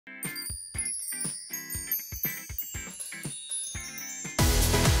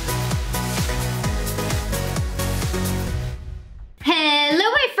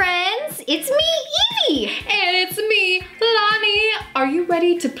it's me, Evie. And it's me, Lonnie. Are you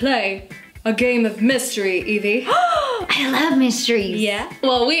ready to play a game of mystery, Evie? I love mysteries. Yeah?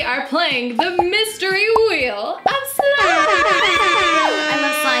 Well, we are playing the mystery wheel of slime. I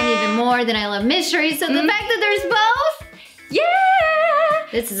love slime even more than I love mysteries, so the fact that there's both, yeah!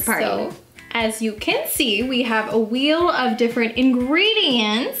 this is a party. So, as you can see, we have a wheel of different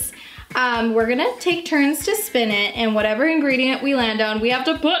ingredients. We're gonna take turns to spin it, and whatever ingredient we land on, we have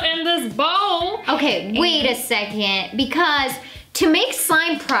to put in this bowl. Okay, wait a second, because to make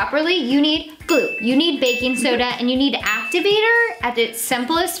slime properly, you need glue, you need baking soda, and you need activator at its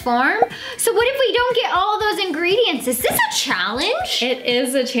simplest form. So what if we don't get all those ingredients? Is this a challenge? It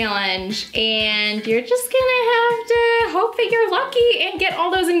is a challenge, and you're just gonna have to hope that you're lucky and get all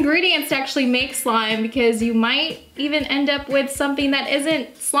those ingredients to actually make slime, because you might even end up with something that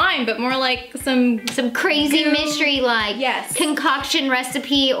isn't slime, but more like some crazy goo. Mystery like concoction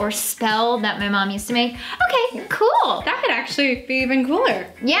recipe or spell that my mom used to make. Okay, cool. That could actually be even cooler.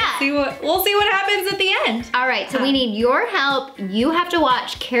 Yeah. We'll see what happens at the end. All right, so we need your help. You have to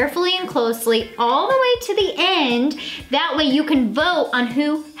watch carefully and closely all the way to the end. That way you can vote on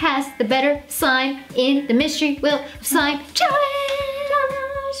who has the better slime in the Mystery Wheel of Slime Challenge.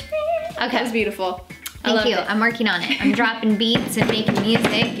 Okay. That was beautiful. Thank you. I'm working on it. I'm dropping beats and making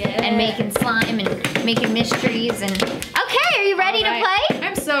music and making slime and making mysteries and... Okay, are you ready to play?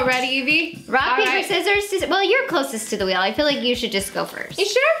 I'm so ready, Evie. Rock, paper, scissors. Well, you're closest to the wheel. I feel like you should just go first. You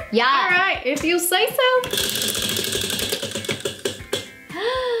sure? Yeah. All right, if you say so.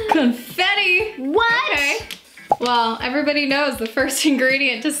 Confetti. What? Okay. Well, everybody knows the first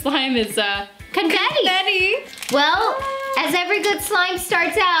ingredient to slime is confetti. Well, as every good slime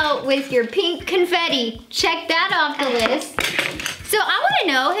starts out with your pink confetti, check that off the list. So I want to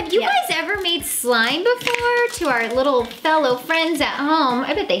know, have you guys ever made slime before to our little fellow friends at home?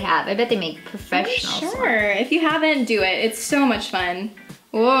 I bet they have. I bet they make professional slime. Sure. If you haven't, do it. It's so much fun.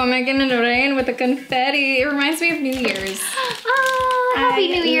 Whoa, making it rain with the confetti. It reminds me of New Year's. Oh, Happy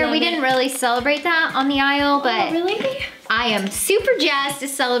New Year. We didn't really celebrate that on the aisle, but really? I am super jazzed to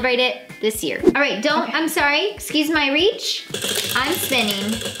celebrate it this year. All right, I'm sorry, excuse my reach. I'm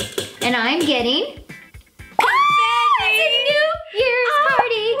spinning, and I'm getting confetti! It's a New Year's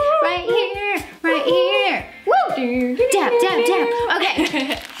party right here. Woo! Dab, dab, dab.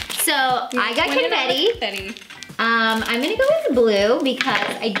 Okay, so I got confetti. I'm gonna go with blue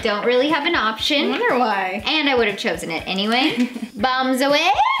because I don't really have an option. I wonder why. And I would have chosen it anyway. Bombs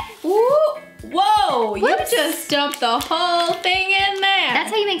away. Ooh. Whoa, Whoops. you just dumped the whole thing in there. That's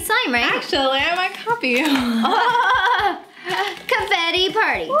how you make slime, right? Actually, I might copy you. Confetti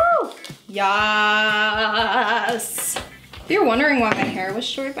party. Woo. Yes. If you're wondering why my hair was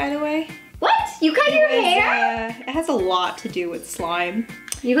short, by the way. What? You cut your hair? It has a lot to do with slime.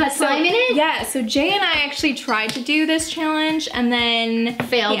 You got slime in it? Yeah, so Jay and I actually tried to do this challenge and then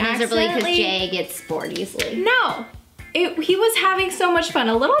failed miserably because Jay gets bored easily. No. He was having so much fun.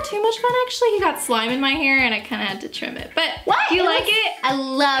 A little too much fun, actually. He got slime in my hair and I kind of had to trim it. But do you like it? I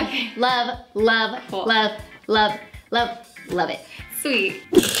love it. Sweet.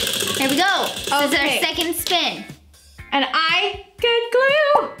 Here we go. This is our second spin. And I get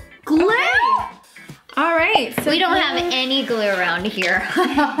glue. Glue? Okay. All right. So we don't have any glue around here.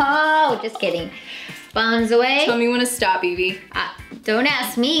 Oh, just kidding. Bombs away. Tell me when to stop, Evie. Don't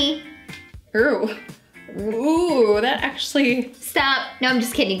ask me. Ooh. Ooh, that actually... Stop. No, I'm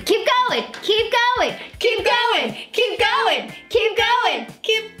just kidding. Keep going. Keep going. Keep going. Keep going. Keep going.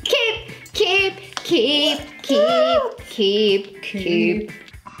 Keep.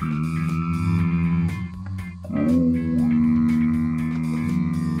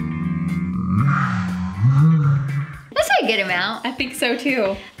 That's a good amount. I think so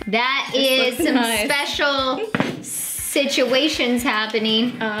too. That is some special situations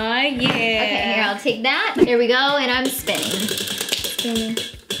happening. Yeah. Okay, here, I'll take that. Here we go, and I'm spinning.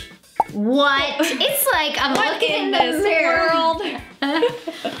 What? It's like I'm looking in the mirror. World.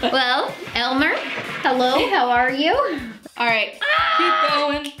 Well, Elmer, hello, how are you? All right,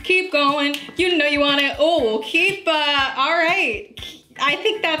 keep going. You know you want it. Oh, all right. I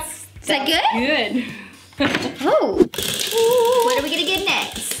think that's that good? Good. Oh, what are we gonna get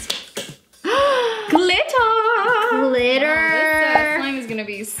next? Glitter. Glitter. Oh, this slime is gonna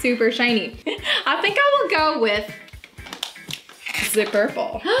be super shiny. I think I will go with the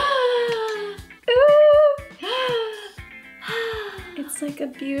purple. It's like a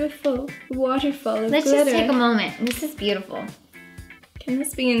beautiful waterfall of Let's glitter. just take a moment. This is beautiful. Can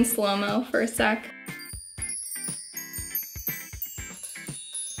this be in slow-mo for a sec?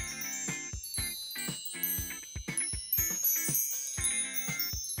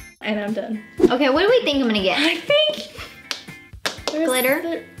 And I'm done. Okay, what do we think I'm gonna get? I think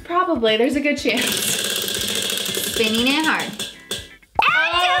Glitter? Probably, there's a good chance. Spinning it hard.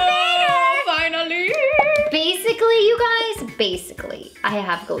 Oh, finally! Basically, you guys, I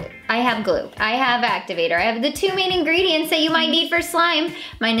have glue. I have activator. I have the 2 main ingredients that you might need for slime,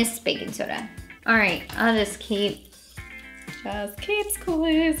 minus baking soda. All right, I'll just keep. Just keep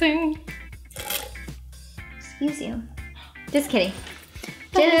squeezing. Excuse you. Just kidding.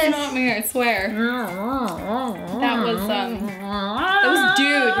 That was not me, I swear. That was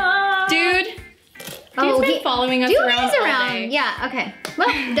dude. Dude's been following us around all day. Yeah, okay.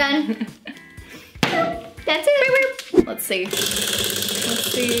 Well, done. That's it. Let's see.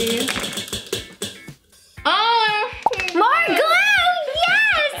 Oh! More glue!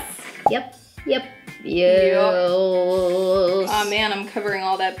 Yes! Yep. Oh man, I'm covering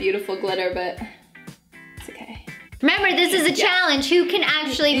all that beautiful glitter, but it's okay. Remember, this is a challenge. Who can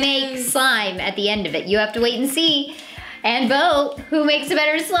actually make slime at the end of it? You have to wait and see and vote who makes a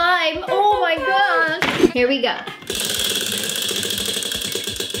better slime. Oh my gosh. Here we go.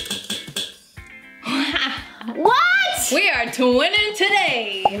 What? We are twinning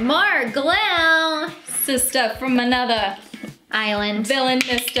today. More glue. Sister from another Island. villain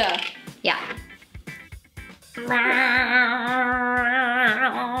mister. Yeah.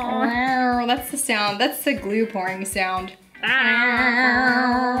 That's the sound. That's the glue pouring sound.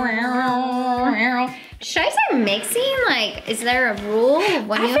 Should I start mixing? Like, is there a rule? I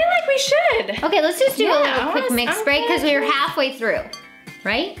feel like we should. Okay, let's just do a little quick mix I'm break because glad we're halfway through,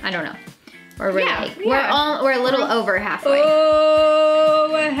 right? I don't know. Or we're Yeah, like, yeah. we're a little over halfway. Oh,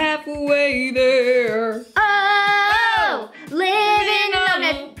 we're halfway there. Oh, living on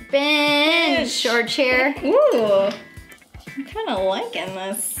a bench or chair. Ooh, I'm kind of liking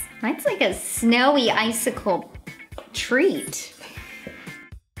this. Mine's like a snowy icicle treat.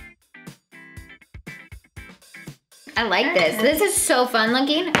 I like this. This is so fun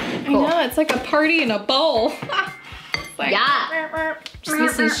looking. Cool. I know, it's like a party in a bowl. Like, Yeah. just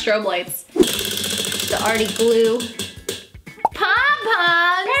missing strobe lights. The arty glue.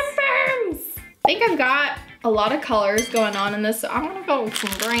 Pom-poms. I think I've got a lot of colors going on in this, so I'm gonna go with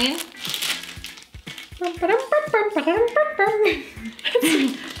some green.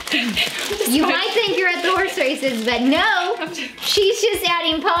 You might think you're at the horse races, but no. She's just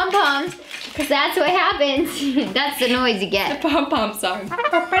adding pom-poms. Because that's what happens. That's the noise you get. Pom-pom song.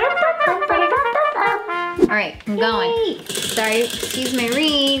 All right, I'm going. Sorry, excuse my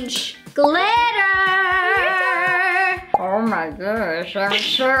reach. Glitter! Oh my gosh, I'm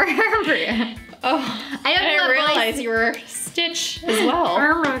sure. Oh, I didn't realize you were Stitch as well.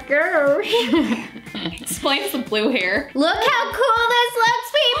 Oh my gosh. Explains the blue hair. Look how cool this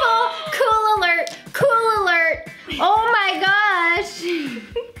looks, people. Cool alert, cool alert. Oh my gosh.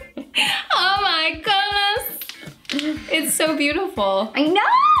 Oh my goodness. It's so beautiful. I know,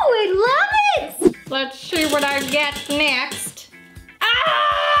 I love it. Let's see what I get next.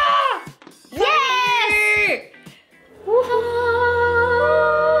 Ah! Yes!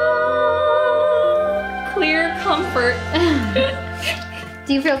 Clear comfort.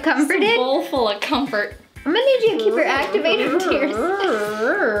 Do you feel comforted? It's a bowl full of comfort. I'm gonna need you to keep your activator to yourself.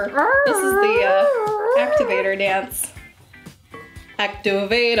 This is the activator dance.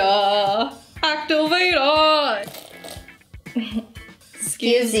 Activator. Activator.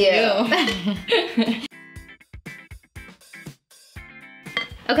 Excuse you.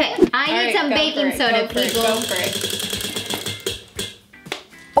 Okay, I need some baking soda, people. Go for it.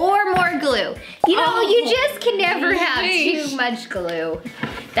 Or more glue. You know, you just can never have sheesh. too much glue.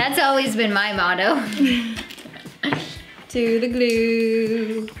 That's always been my motto. To the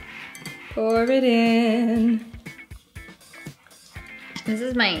glue. Pour it in. This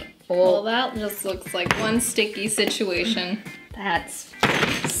is my Well, old. that just looks like one sticky situation. That's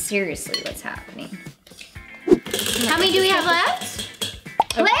seriously what's happening. How many do we have left?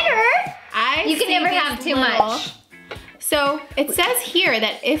 Glitter! You can never have too much. So it says here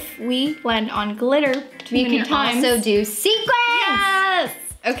that if we land on glitter too You many can times, also do sequence! yes.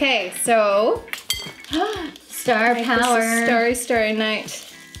 Okay, so Star This power. is Starry, Starry Night.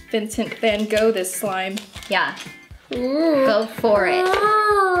 Vincent Van Gogh, this slime. Yeah, Ooh. go for it.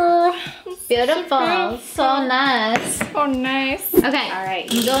 Ooh. Beautiful, so nice. Oh, nice. Okay, All right,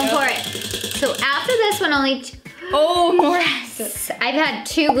 I'm going for it. So after this one, only Oh, more. I've had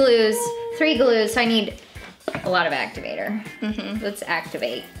 3 glues, so I need a lot of activator. Let's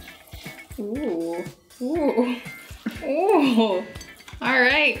activate. Ooh. Ooh. Ooh. All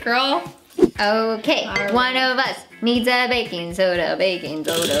right, girl. Okay, All one of us needs a baking soda, baking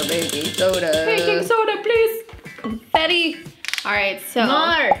soda. Baking soda, please. Confetti. All right, so.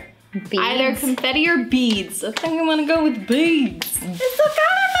 More. Beads? Either confetti or beads. I think I'm gonna go with beads. It's a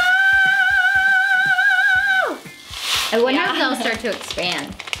carnival! I wonder if they'll start to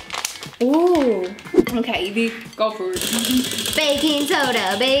expand. Ooh. Okay, Evie, go for it. Baking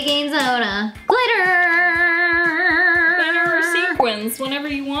soda, glitter! Glitter or sequins, whenever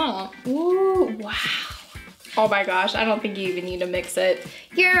you want. Ooh, wow. Oh my gosh, I don't think you even need to mix it.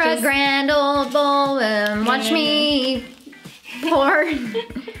 You're a grand old ballroom. Watch me pour.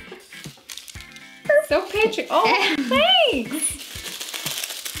 So patient. Oh, thanks.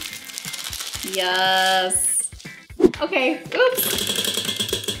 Yes. Okay. Oops.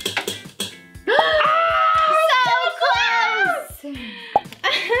 So close.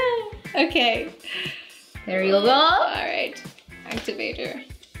 Okay. There you go. All right. Activator.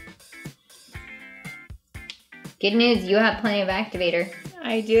 Good news, you have plenty of activator.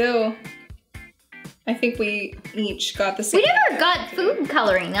 I do. I think we each got the same. We never got food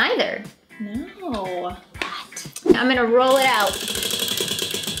coloring either. No. What? I'm gonna roll it out.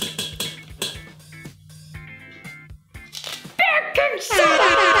 Baking soda!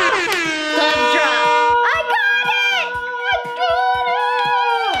 Glove drop. I got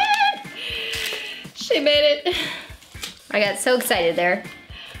it! She made it. I got so excited there.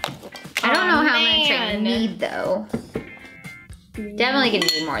 I don't know how much I man. need though. Definitely gonna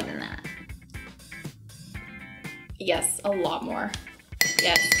need more than that. Yes, a lot more.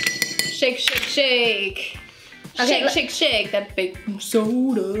 Yes. Shake, shake, shake. Okay, Shake, shake, shake. That baking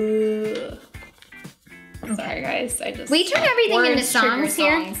soda. Sorry, guys. I just. We turn everything into words trigger songs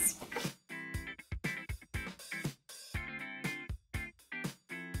here. songs.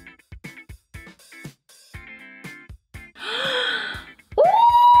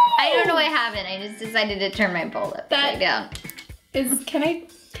 I don't know what happened. I just decided to turn my bowl upside down. Can I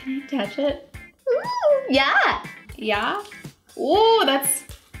touch it? Ooh, yeah. Yeah. Ooh, that's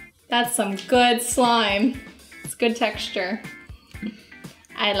some good slime. It's good texture.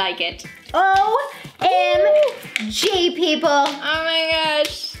 I like it. OMG, people. Oh my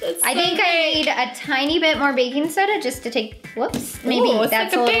gosh. That's I so think I great. need a tiny bit more baking soda just to take, whoops, maybe Ooh, it's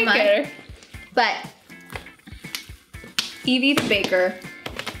that's like a little baker. much. But Evie the baker.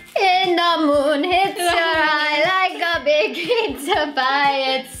 in the moon hits your eye like a big pizza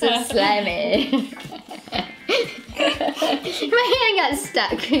pie. It's so slimy. My hand got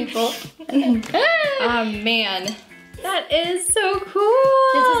stuck, people. Oh man. That is so cool.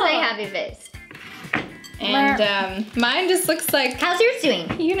 This is my happy face. And mine just looks like How's yours doing?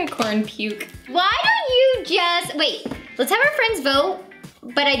 unicorn puke. Why don't you just, wait, let's have our friends vote,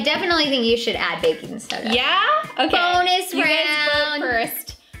 but I definitely think you should add baking soda. Yeah? Okay. Bonus you guys round. vote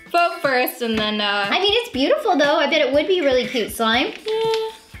first. Vote first and then I mean, it's beautiful though. I bet it would be really cute slime. yeah.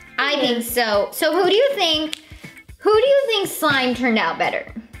 I think so. So who do you think slime turned out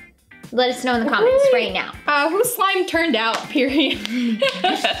better? Let us know in the comments right now. Whose slime turned out, period. I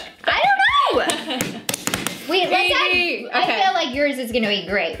don't know. Wait, let's add, Evie. I Okay. feel like yours is gonna be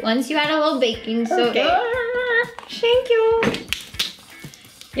great. Once you add a little baking soda. Okay. Thank you.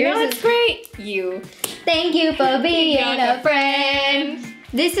 You know Yours what's is- great? You. Thank you for being Being a a friend.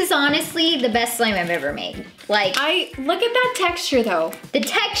 This is honestly the best slime I've ever made. Like, Look at that texture though. the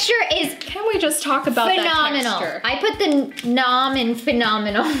texture is Can we just talk about phenomenal. that texture? I put the nom in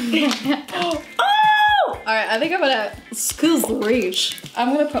phenomenal. Oh! Alright, I think I'm gonna excuse the reach.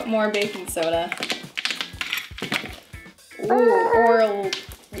 I'm gonna put more baking soda. Ooh, or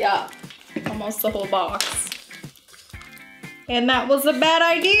yeah, almost the whole box. And that was a bad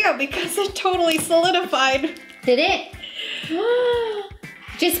idea because it totally solidified. Did it?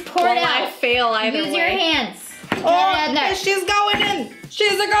 Just pour it Well, I out. fail either Use way. your hands. Oh, Get it in there. she's going in.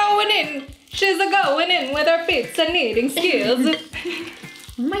 She's a going in. She's a going in with her pizza kneading skills.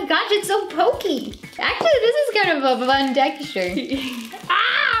 Oh my gosh, it's so pokey. Actually, this is kind of a fun texture.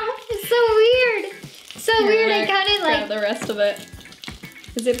 Ah, it's so weird. So weird. I kind of grab like. the rest of it.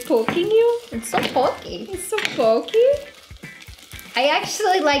 Is it poking you? It's so pokey. It's so pokey. I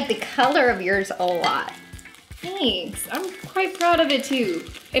actually like the color of yours a lot. Thanks. I'm quite proud of it too.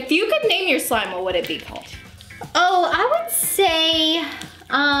 If you could name your slime, what would it be called? Oh, I would say,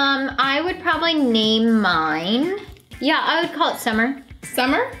 I would probably name mine. Yeah, I would call it Summer.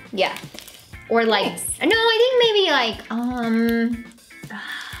 Summer? Yeah. Or like, Nice. no, I think maybe like,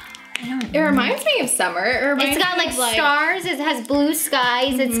 I don't It know. reminds me of summer. It reminds It's got me like of, stars, it has blue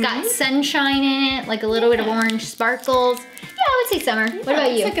skies, it's got sunshine in it, like a little bit of orange sparkles. Yeah, I would say Summer. What about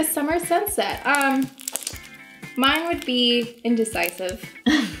it's you? like a summer sunset. Mine would be indecisive.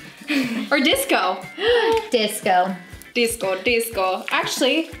 Or disco. Disco. Disco.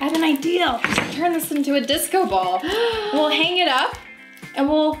 Actually, I have an idea. Let's turn this into a disco ball. We'll hang it up and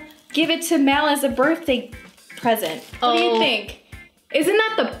we'll give it to Mel as a birthday present. What do you think? Isn't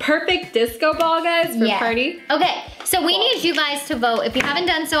that the perfect disco ball, guys, for party? Okay, so we need you guys to vote. If you haven't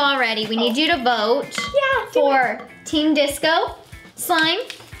done so already, we need you to vote for Team Disco Slime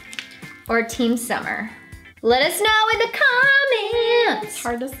or Team Summer. Let us know in the comments. It's a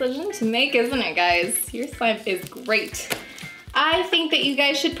hard decision to make, isn't it, guys? Your slime is great. I think that you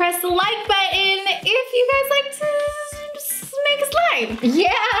guys should press the like button if you guys like to make a slime.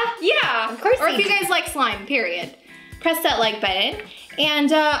 Yeah. Yeah. Of course. Or if you guys like slime, period. Press that like button.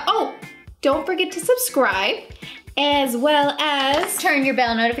 And, oh, don't forget to subscribe, as well as turn your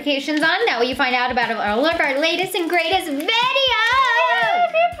bell notifications on. That way you find out about all of our latest and greatest videos.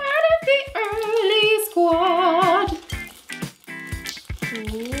 Be part of the early squad.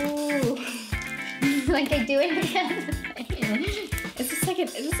 Ooh. Like I do it again. Is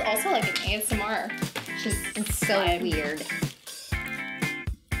this also like an ASMR? It's so weird.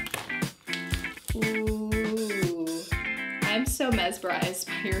 Ooh. I'm so mesmerized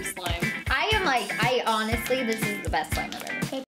by your slime. I honestly, this is the best slime I've ever